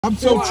I'm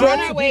so trying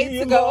on our way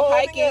to go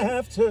hiking.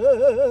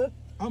 After.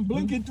 I'm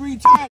blinking 3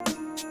 times.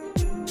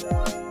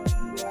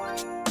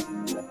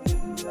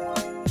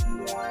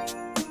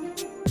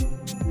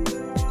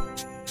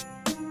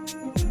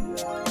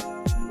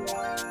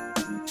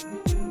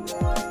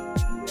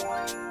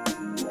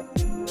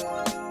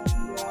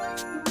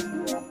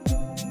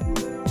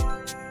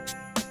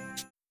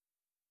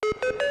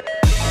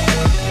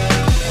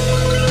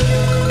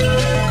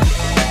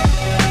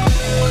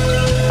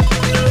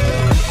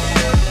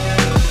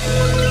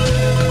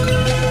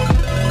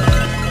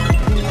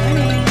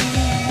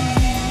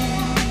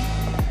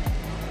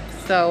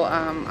 So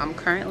I'm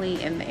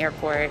currently in the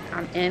airport.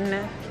 I'm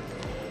in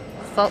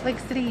Salt Lake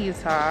City,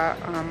 Utah.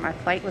 My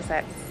flight was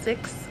at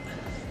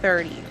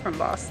 6:30 from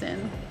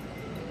Boston.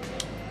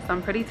 So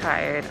I'm pretty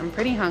tired. I'm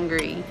pretty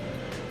hungry.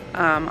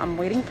 I'm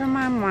waiting for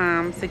my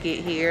mom to get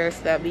here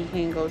so that we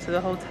can go to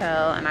the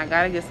hotel, and I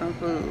gotta get some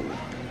food.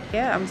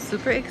 Yeah, I'm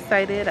super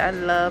excited. I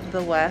love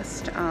the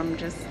West.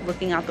 Just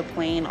looking out the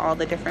plane, all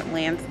the different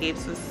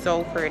landscapes was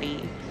so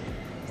pretty.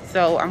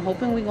 So I'm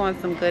hoping we go on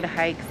some good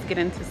hikes, get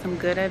into some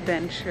good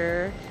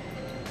adventure.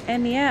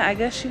 And yeah, I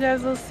guess you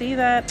guys will see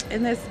that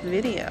in this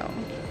video.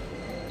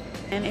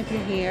 And if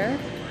you're here,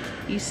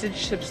 you should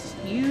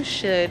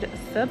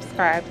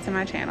subscribe to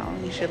my channel.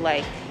 You should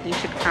like, you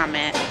should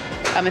comment.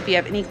 If you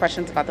have any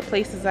questions about the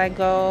places I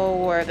go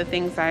or the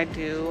things I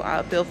do,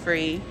 feel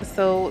free.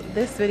 So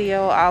this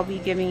video, I'll be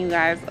giving you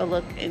guys a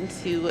look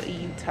into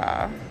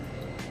Utah.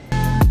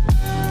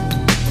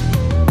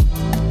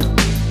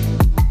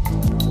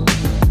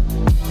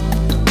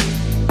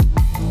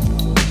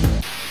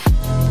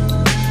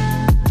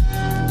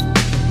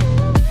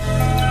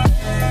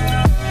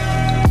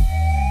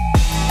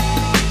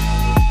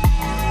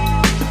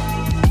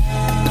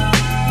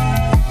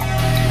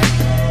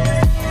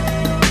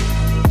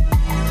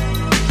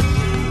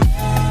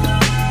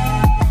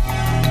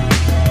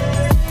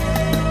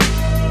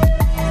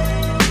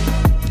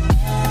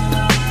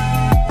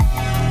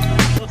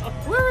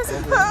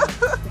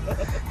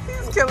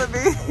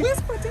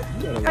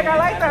 Like, I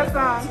like that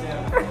song.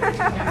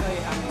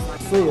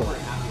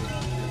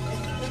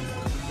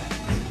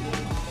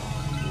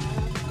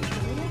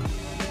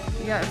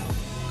 Yes.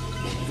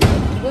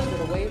 Was it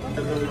a wave?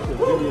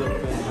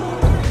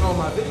 Oh,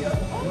 my video.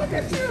 Oh, look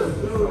at you.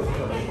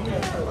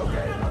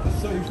 Okay.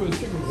 So you put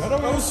chicken. I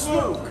don't want to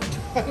smoke.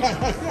 I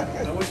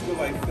wish you were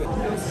like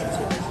this.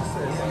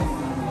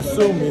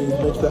 Sue me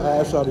makes the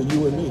ass out of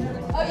you and me.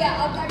 Oh,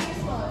 yeah, I'll grab you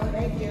slow.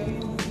 Thank you.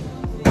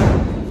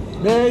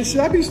 Man,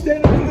 should I be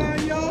standing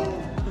behind y'all?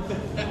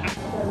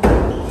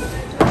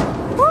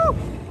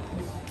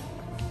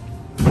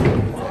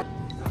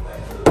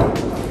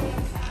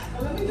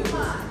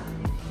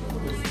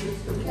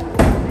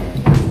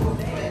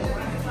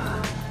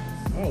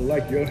 I don't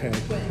like your head.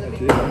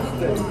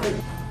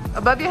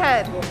 Above your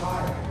head.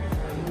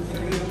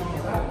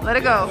 Let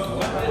it go.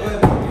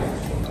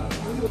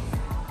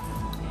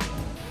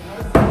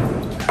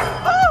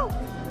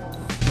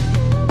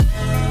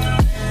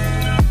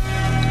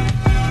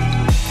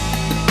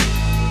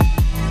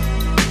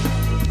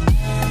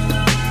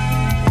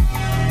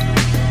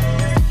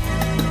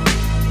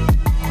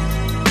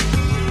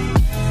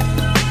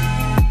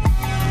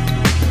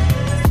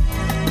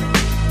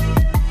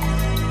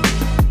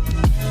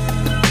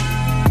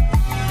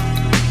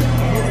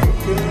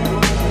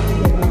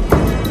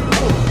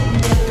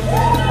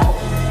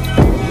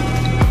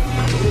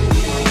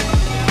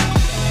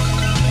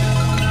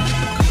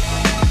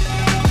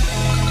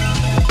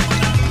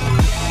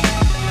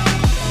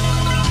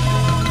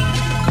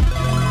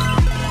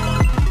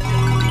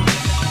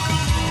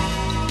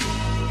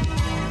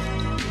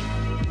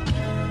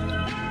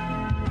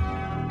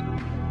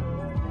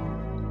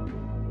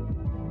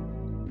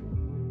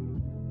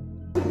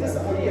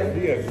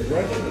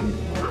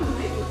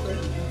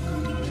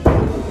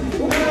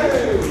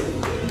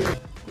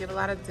 You have a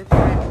lot of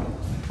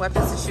different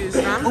weapons to choose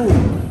from. Ooh.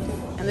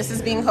 And this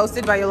is being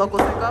hosted by your local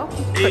sicko,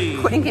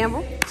 Quentin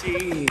Campbell.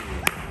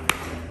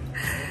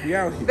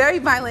 Yeah. Very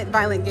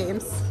violent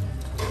games.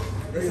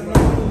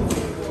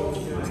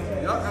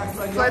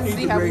 Let's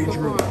see how we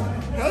perform.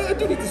 How did I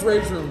do this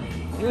rage room?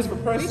 Here's for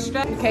press.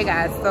 Okay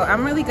guys, so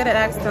I'm really good at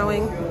axe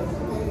throwing.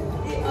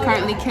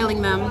 Currently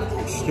killing them.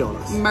 She's killing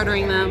us.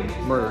 Murdering them.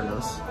 Murdering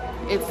us.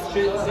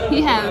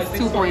 He has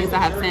 2 points, I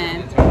have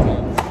 10.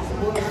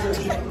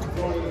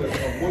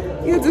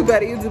 You do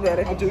better, you do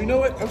better. I do, you know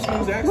what? I'm just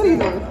gonna ask What are you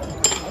doing?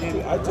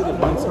 And I did it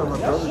one time, my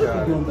brother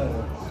got it.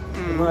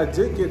 And when I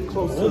did get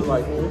close to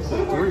like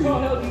 3.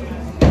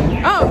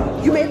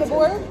 Oh, you made the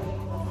board?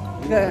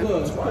 Good.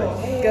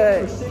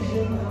 Good.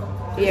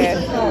 Yeah.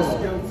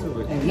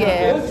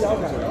 Yeah.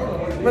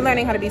 We're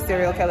learning how to be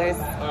serial killers.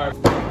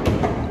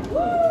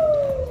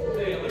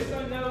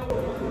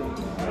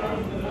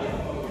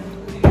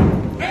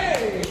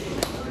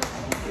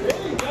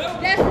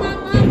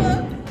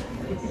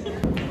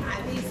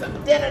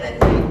 Dinner today.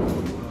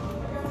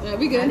 Yeah,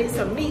 we good. I need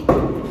some meat.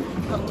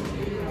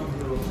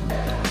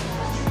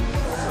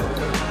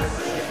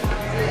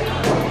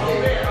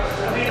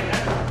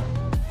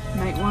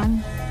 Night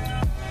one.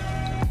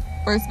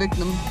 First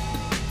victim.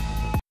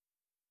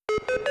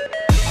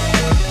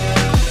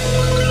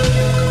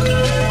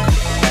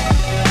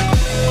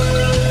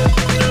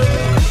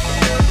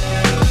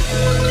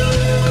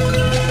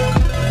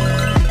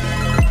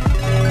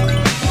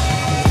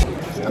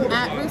 I'm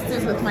at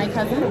Roosters with my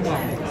cousin.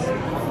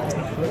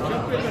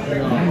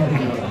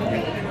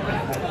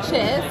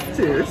 Cheers.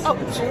 Cheers. Oh,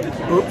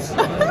 Oops.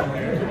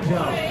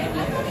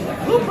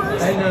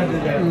 Bloopers. I know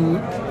that.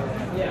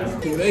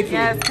 Thank you.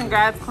 yes,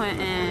 congrats,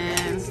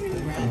 Quentin.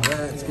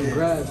 Congrats.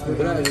 Salud.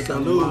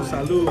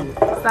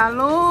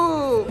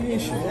 Salud.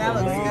 That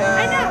looks good. I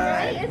know,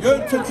 right? Your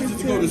intention is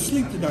to go to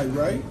sleep tonight,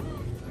 right?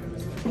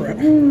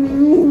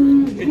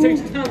 It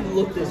takes time to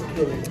look this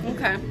good.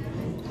 Okay.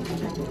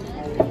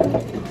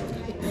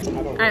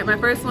 All right, my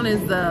first one is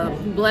the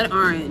blood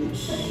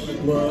orange.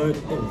 Blood.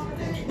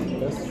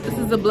 This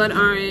is the blood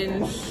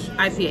orange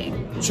IPA.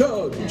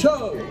 Chug.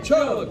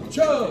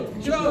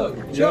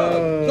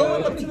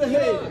 Going up to the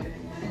head.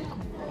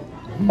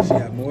 She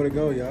got more to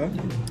go, y'all.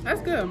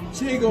 That's good.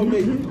 She ain't gonna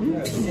make it.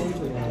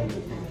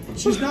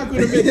 She's not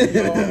gonna make it,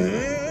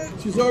 y'all.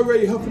 She's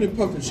already huffing and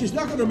puffing. She's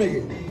not gonna make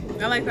it.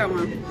 I like that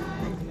one.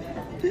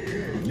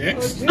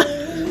 Next.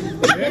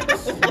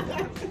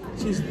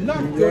 She's not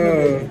gonna make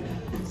it.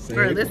 All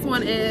right, this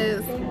one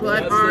is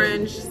blood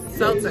orange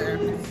seltzer.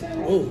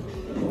 Oh,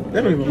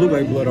 that don't even look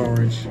like blood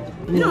orange.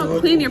 You don't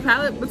clean your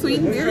palate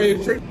between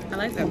beers? I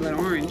like that blood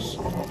orange.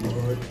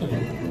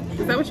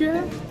 Is that what you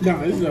have? No,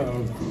 this is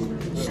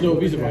Snow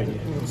Visa right here.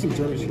 Some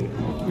German shit.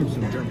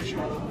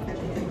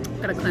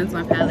 Gotta cleanse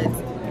my palate.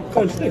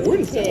 Where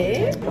is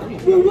that?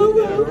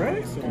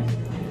 Right?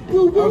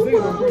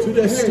 To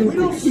the head. We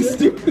don't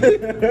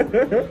stupid.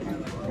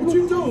 What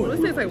you doing? This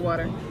tastes like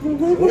water. All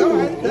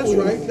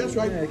right, that's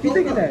right. Keep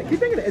thinking that.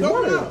 It's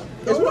water.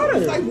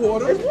 It's like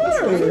water. It's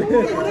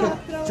water.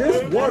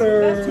 Just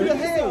water. To the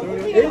head.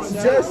 It's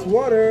just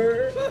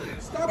water.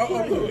 Stop Oh,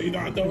 putting you know,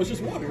 I thought it was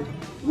just water.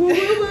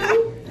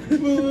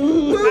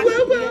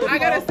 I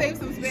gotta save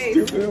some space.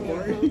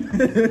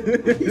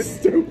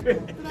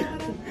 Stupid.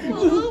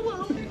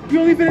 You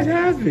only finished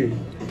half of it.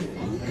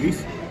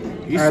 He's All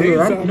right, saying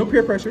look, something. no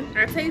peer pressure.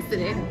 I tasted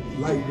it.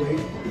 Lightweight.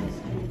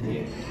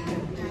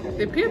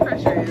 The peer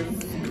pressure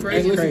is Hey,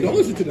 crazy. listen, don't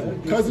listen to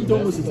that. Cousin,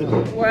 don't listen to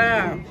that.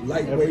 Wow.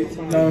 Lightweight. You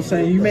know what I'm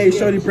saying? You made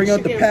sure to bring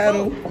out the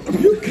paddle. Talk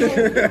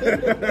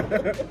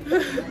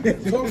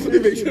to me,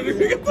 make sure to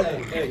pick up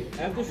that. Hey,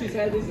 after she's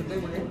had this, if they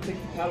were going to take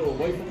the paddle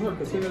away from her,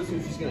 because who knows who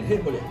she's going to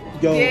hit with it.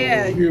 Yo,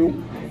 Yeah.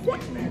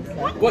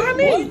 What? I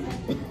mean?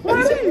 What I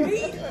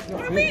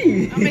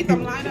mean? I'll make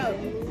them line up.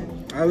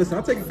 All right, listen,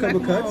 I'll take a couple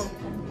cuts.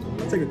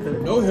 I'll take a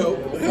cut. No help.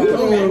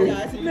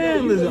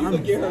 Man, listen, I'm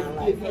I'm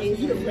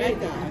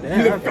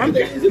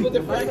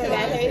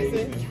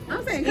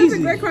saying, because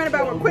Greg crying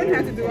about what Quentin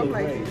had to do. I'm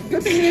like,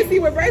 good thing you didn't see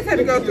what Bryce had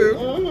to go through.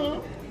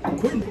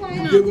 Quentin,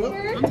 give up.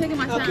 I'm taking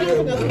my time.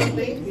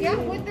 Yeah,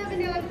 with the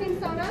vanilla cream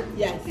soda?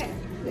 Yes.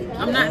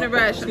 I'm not in a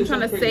rush. I'm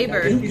trying to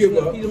savor. You give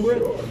up.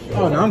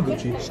 Oh, no, I'm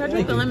Gucci. Should I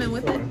drink the lemon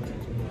with it?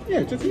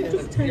 Yeah, just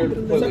a tiny bit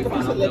of Completely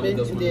fine. I'm done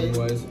with them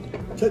anyways.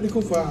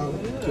 Technical foul.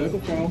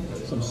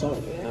 some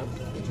salt.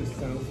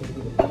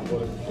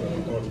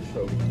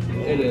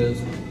 It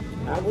is.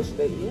 I wish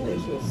they should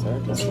have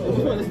served us.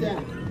 What is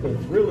that? The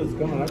thrill is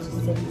gone. I just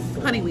said this.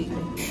 Honey wheat.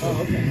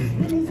 Oh, okay.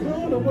 It's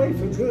gone away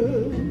for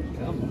good.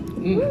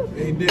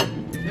 Ain't there.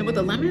 And with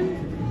the lemon,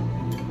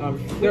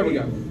 There we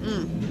go.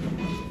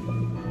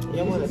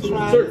 You want to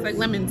try? it's like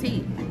lemon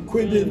tea.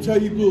 Quentin didn't tell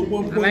you blew a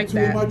 1.2 like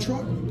that. in my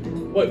truck?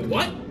 Wait,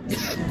 what?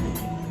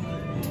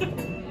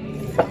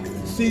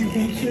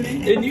 Seafood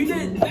City. And you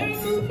did that,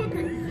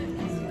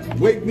 motherfucker?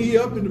 Wake me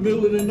up in the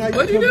middle of the night.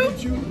 What'd you come do?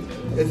 Get you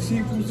at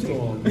Seafood City.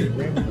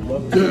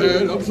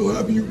 Dad, I'm so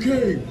happy you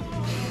came.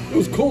 It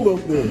was cold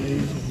up there.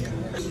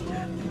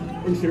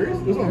 Are you serious?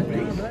 It was on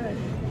base?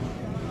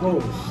 Oh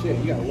shit,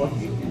 you got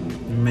lucky.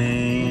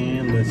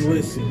 Man,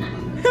 listen.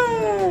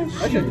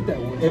 I should have did that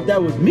one. If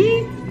that was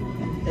me,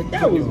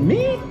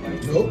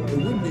 Nope, it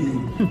wouldn't be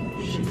you.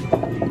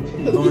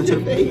 Look at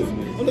your face.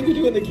 Look at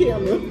you in the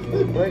camera.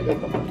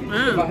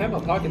 If I had my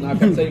pocket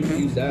knife, I'd say you could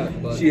use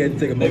that. But she had to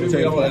take a maybe we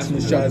momentary all pause from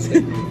the shots.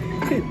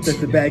 That's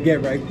the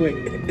baguette right quick.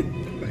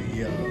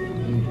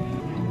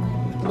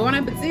 Bon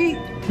appetit.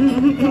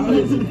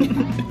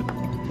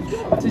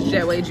 This is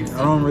jet way juicy.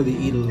 I don't really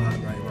eat a lot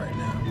right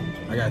now.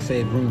 I gotta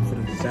save room for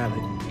the salad.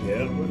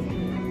 Yeah.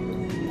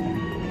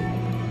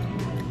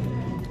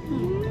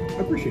 I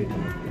appreciate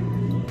that.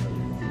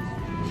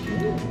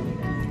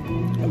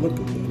 I look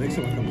good though. Next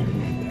time I come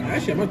home.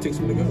 Actually, I might take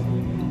some to go.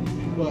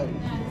 What?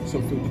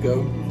 Some food to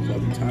go. So I'll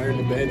be tired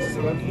in bed.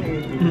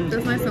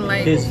 That's nice and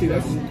light. His- See,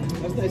 that's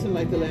That's nice and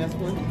like the last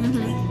one.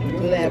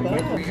 Lab up.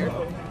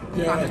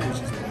 Yeah, I like what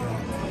she's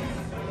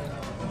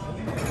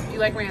You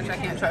like ranch, I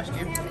can't trust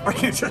you. I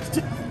can't trust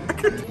you.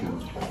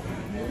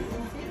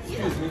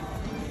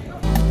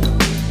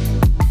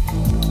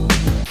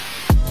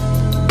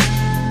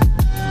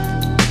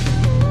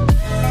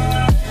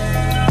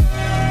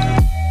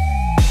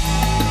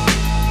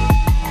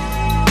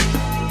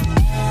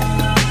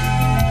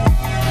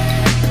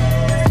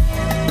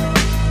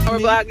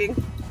 vlogging.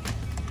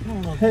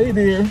 Hey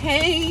there.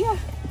 Hey.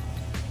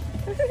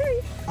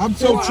 I'm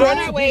so We're on trying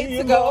our way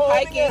to go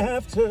hiking.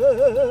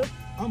 After.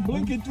 I'm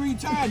blinking 3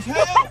 times.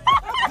 Help!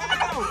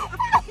 Help!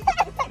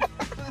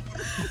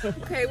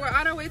 Okay, we're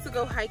on our way to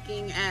go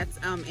hiking at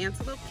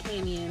Antelope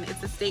Canyon.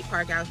 It's a state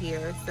park out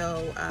here.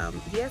 So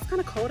yeah, it's kind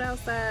of cold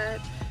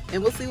outside,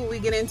 and we'll see what we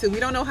get into. We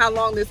don't know how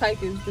long this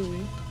hike is, do we?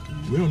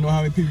 We don't know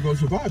how many people gonna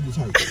survive this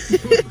hike.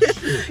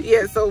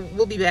 Yeah, so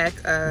we'll be back,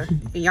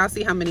 and y'all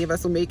see how many of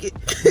us will make it.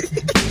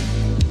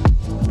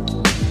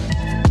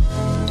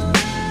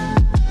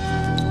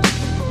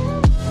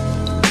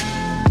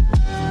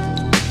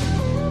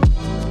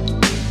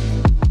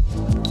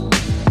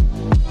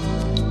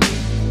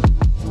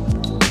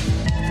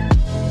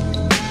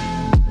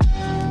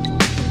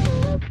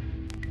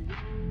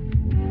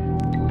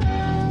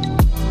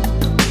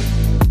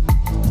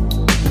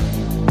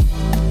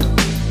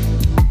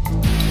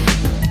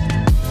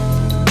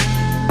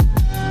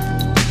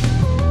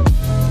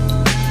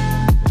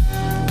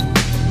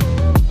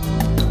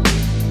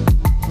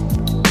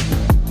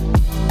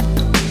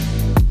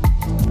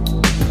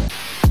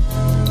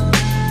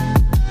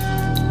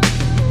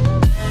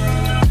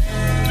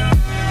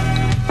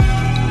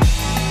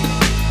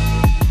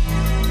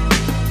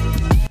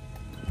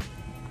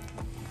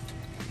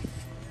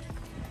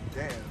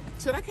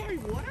 Should I carry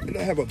water? And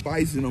I have a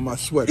bison on my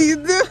sweater. You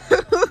do?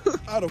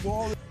 Out of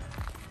all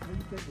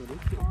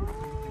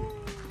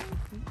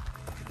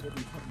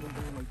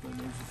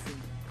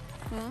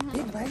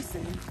Big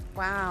bison.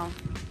 Wow.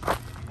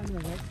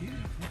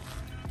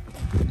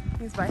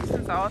 These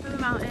bisons all through the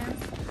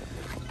mountains.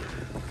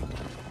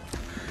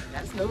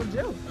 That's no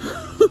joke.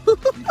 You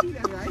see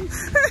that, right?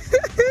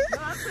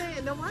 No, I'm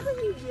saying, no wonder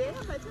he's there.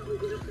 By the time we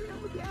get up there, I'm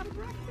gonna be out of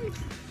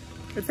breakfast.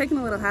 We're taking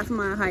a little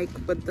half-mile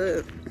hike, but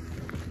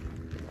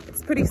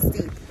it's pretty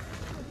steep.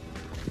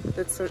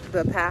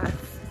 The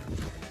path,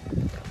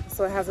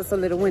 so it has us a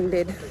little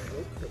winded.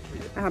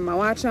 I have my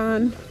watch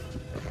on,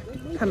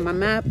 have my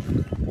map.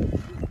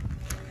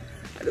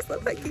 I just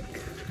love hiking.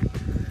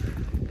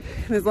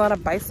 There's a lot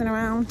of bison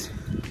around,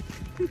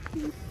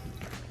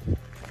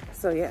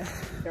 so yeah.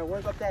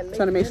 Trying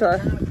to make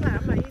sure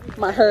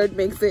my herd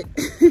makes it.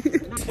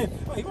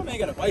 Wait, my man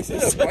got a bison.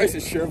 a bison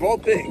sure of all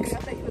things. I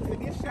think you went to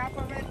the gift shop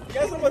already. Yes,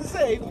 I was about to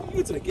say, you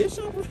went to the gift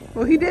shop?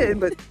 Well, he did,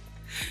 but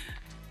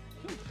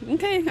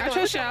okay, I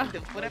trust y'all.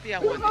 Whatever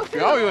y'all want.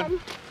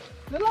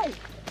 The light.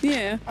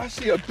 Yeah. I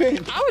see a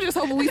bench. I was just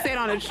hoping we stayed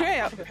on the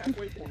trail.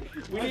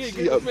 We I need to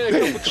see get a this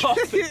man a cup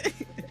of bench.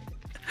 coffee.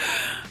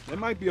 That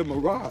might be a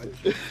mirage.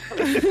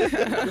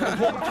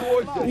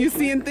 You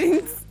seeing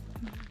things?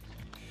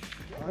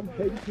 I'm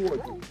heading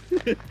towards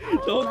it.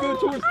 Don't go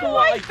towards the I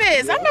light. like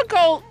this. I'm gonna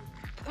go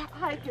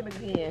hiking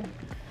again.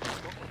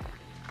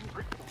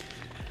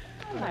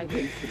 I like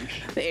it.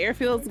 The air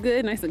feels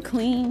good, nice and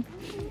clean.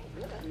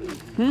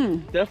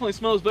 Definitely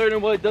smells better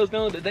than what it does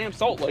down at the damn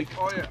Salt Lake.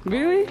 Oh yeah.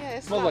 Really? Yeah,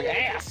 it Smells like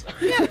ass.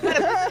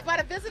 Yeah, by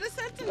the visitor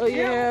center. Oh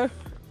yeah.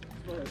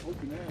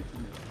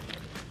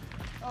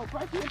 Oh,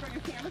 first you bring a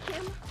camera.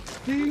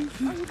 See?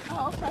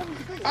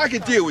 I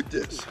can deal with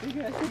this.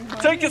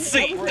 Take a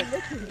seat.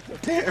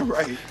 Damn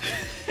right.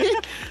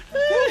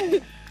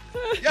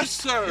 Yes,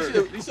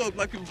 sir. You saw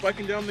black people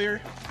biking down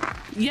there?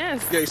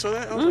 Yes. Yeah, you saw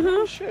that? I was like,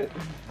 oh shit.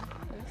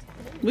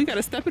 We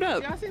gotta step it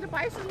up. Y'all see the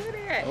bison where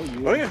they at?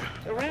 Oh yeah.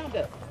 The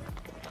roundup.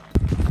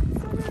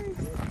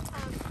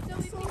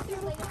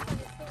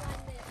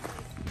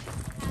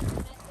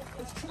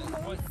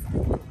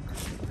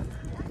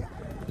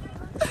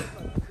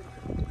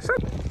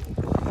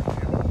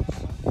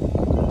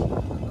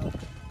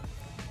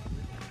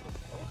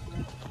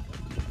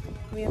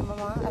 Me and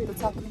Mama at the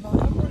top of the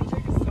mountain.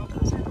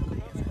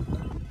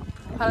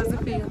 How does it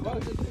feel?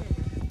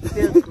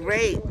 Feels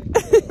great.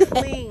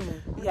 Clean.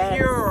 Yes.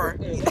 Pure.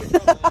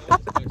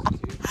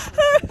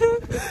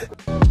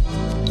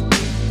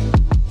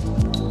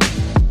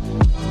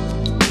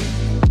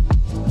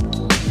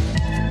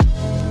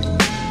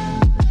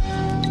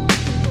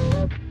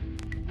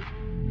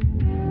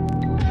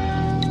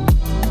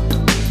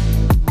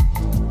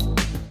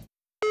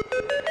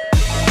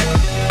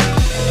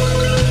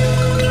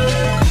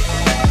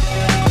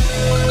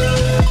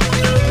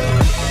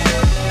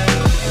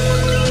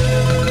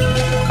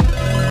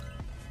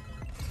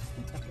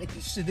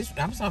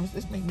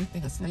 This made me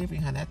think of slavery,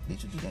 how that they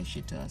should do that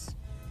shit to us.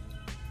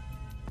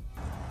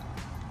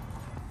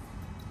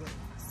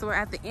 So we're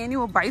at the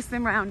annual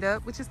Bison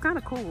Roundup, which is kind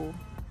of cool.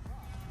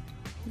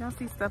 You don't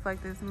see stuff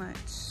like this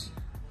much.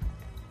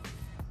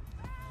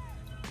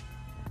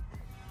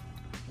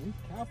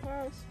 Cow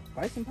pies?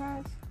 Bison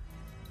pies?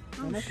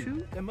 Oh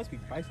shoot. That must be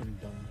bison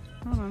done.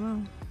 I don't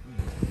know.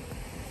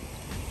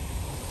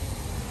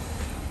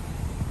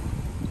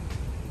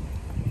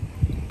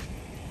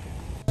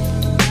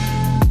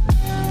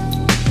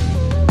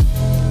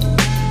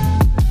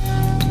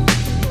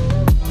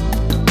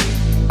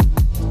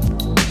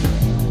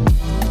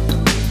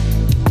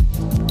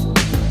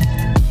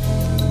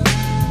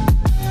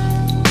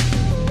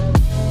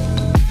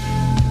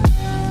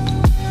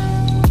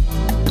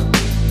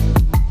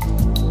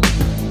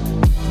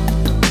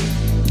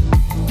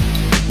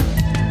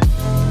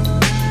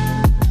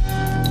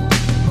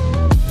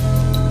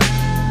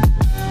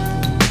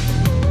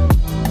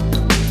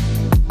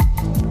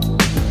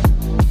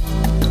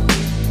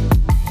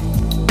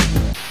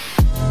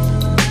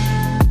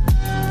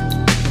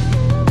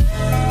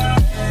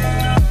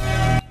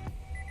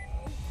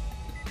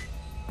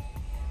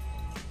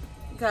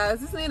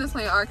 Guys, this man is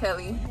playing R.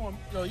 Kelly. You want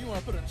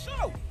to put in a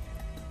show?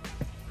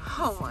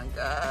 Oh my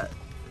God.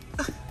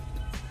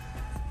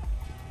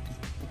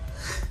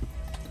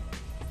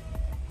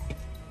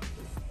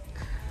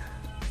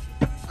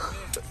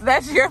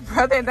 That's your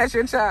brother and that's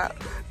your child.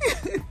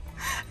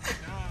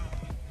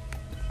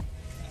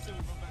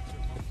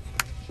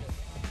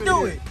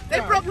 Do it. They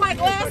broke my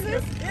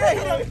glasses.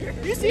 Yeah,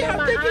 you see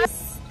how big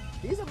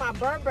these are my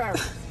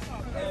Burberries.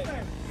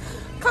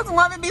 Cousin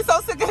Marvin be so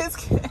sick of his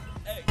kid.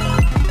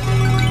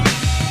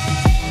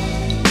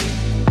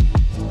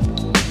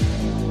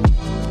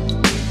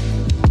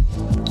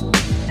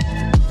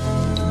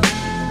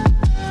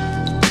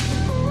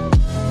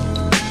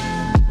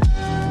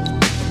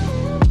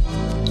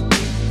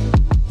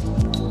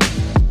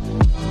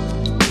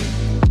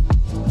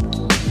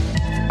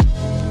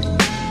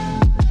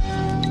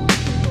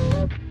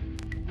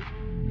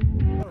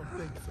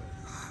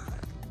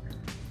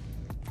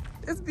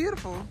 It's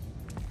beautiful.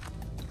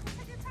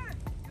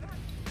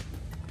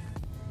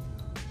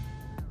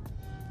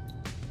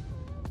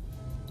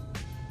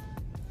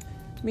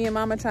 Me and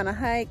Mama trying to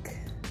hike.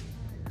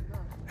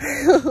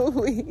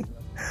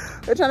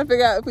 We're trying to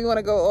figure out if we want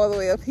to go all the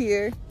way up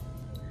here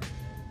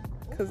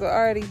because we're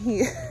already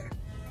here.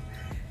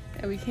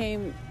 And we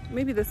came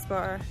maybe this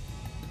far.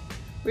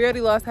 We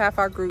already lost half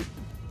our group.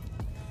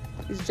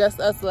 It's just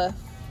us left.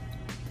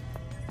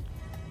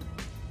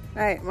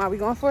 All right, Ma, we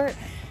going for it?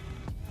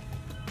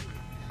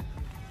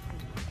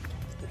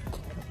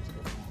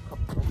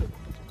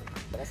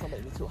 That's gonna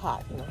make me too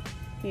hot, you know.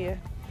 Yeah.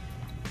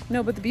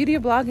 No, but the beauty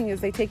of blogging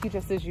is they take you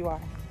just as you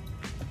are.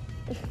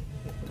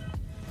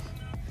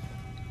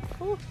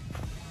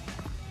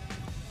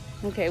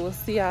 Okay, we'll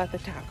see y'all at the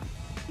top.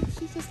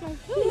 She's just like,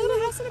 oh, little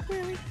house in the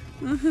prairie.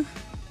 Mm-hmm.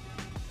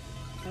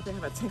 I have to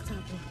have a tank top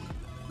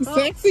on.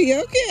 Sexy,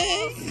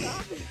 okay.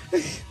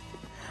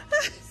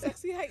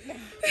 Sexy height now.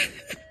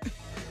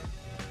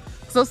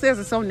 Those stairs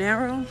are so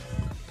narrow.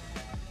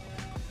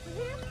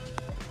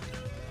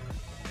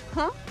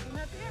 Huh?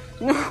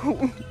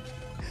 No.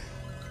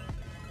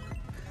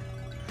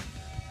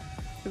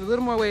 There's a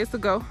little more ways to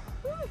go.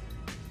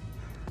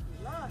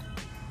 A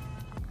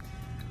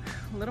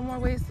little more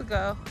ways to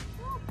go.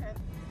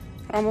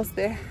 Almost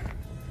there.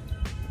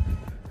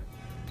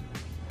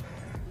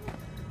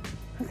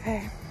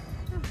 Okay.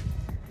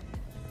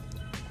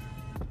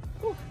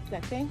 Ooh,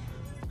 that thing?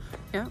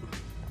 Yep.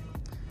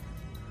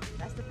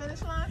 That's the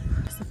finish line?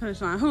 That's the finish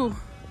line. Who?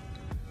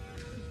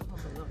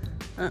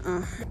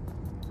 Uh-uh.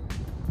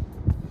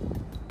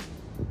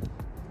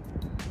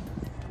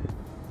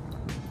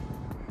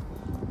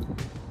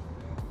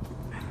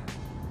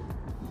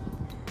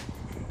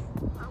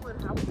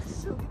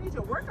 Shoot, you need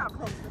your workout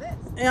clothes for this.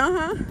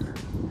 Uh-huh.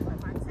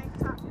 Like my tank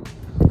top.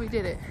 We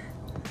did it.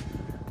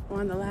 We're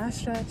on the last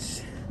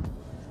stretch.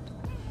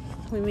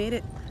 We made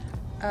it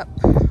up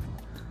to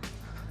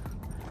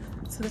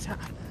the top.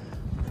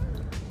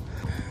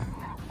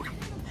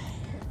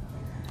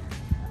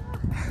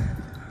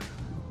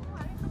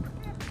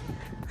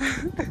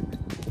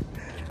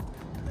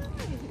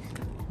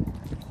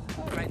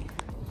 Alright.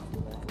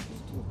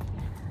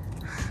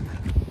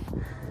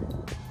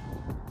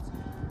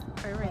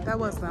 Alright, that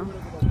was them.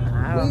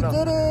 We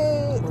did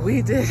it!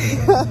 We did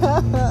it!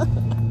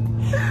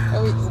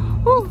 And we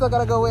still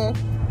gotta go where?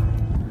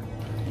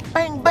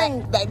 Bang,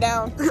 bang, back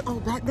down. Oh,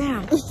 back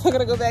down. I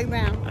gotta go back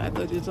down. I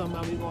thought you were talking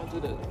about we going to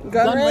the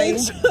Gun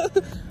range.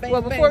 Bang,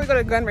 Well, before we go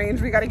to gun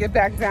range, we gotta get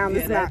back down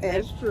this mountain.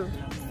 That's true.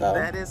 So.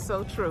 That is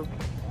so true.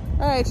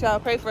 All right, y'all,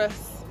 pray for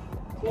us.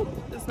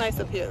 It's nice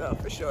up here, though,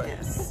 for sure.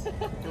 Yes.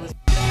 It was